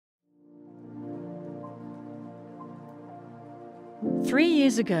3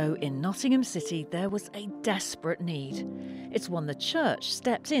 years ago in Nottingham City, there was a desperate need. It's one the church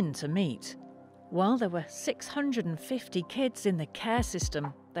stepped in to meet. While there were 650 kids in the care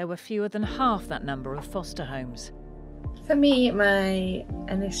system, there were fewer than half that number of foster homes. For me, my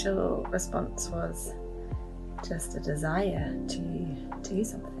initial response was just a desire to do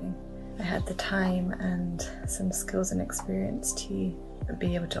something. I had the time and some skills and experience to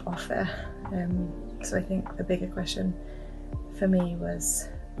be able to offer. So I think the bigger question for me was,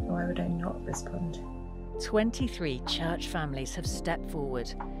 why would I not respond? 23 church families have stepped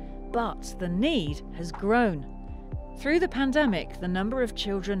forward, but the need has grown. Through the pandemic, the number of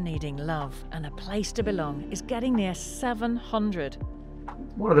children needing love and a place to belong is getting near 700.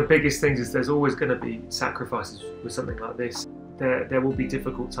 One of the biggest things is there's always going to be sacrifices with something like this. There will be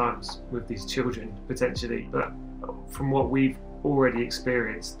difficult times with these children, potentially, but from what we've already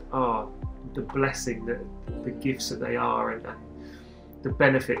experienced are the blessing, the gifts that they are, and the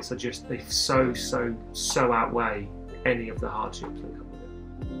benefits are just, they so outweigh any of the hardships that come with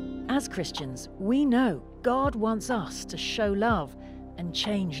it. As Christians, we know God wants us to show love and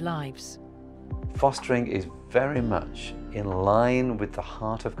change lives. Fostering is very much in line with the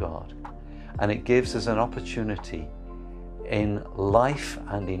heart of God, and it gives us an opportunity in life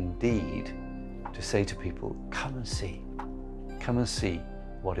and in deed to say to people, come and see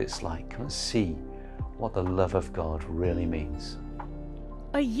what it's like, come and see what the love of God really means.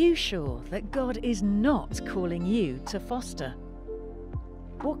 Are you sure that God is not calling you to foster?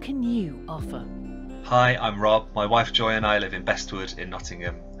 What can you offer? Hi, I'm Rob. My wife Joy and I live in Bestwood in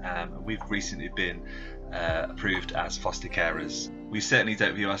Nottingham. We've recently been approved as foster carers. We certainly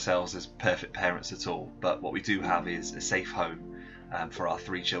don't view ourselves as perfect parents at all, but what we do have is a safe home for our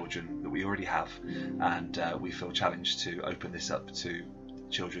 3 children that we already have, and we feel challenged to open this up to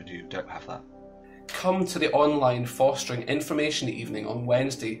children who don't have that. Come to the online fostering information evening on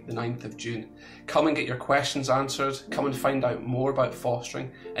Wednesday the 9th of June. Come and get your questions answered, come and find out more about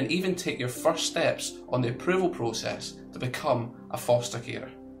fostering, and even take your first steps on the approval process to become a foster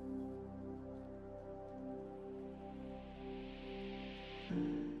carer.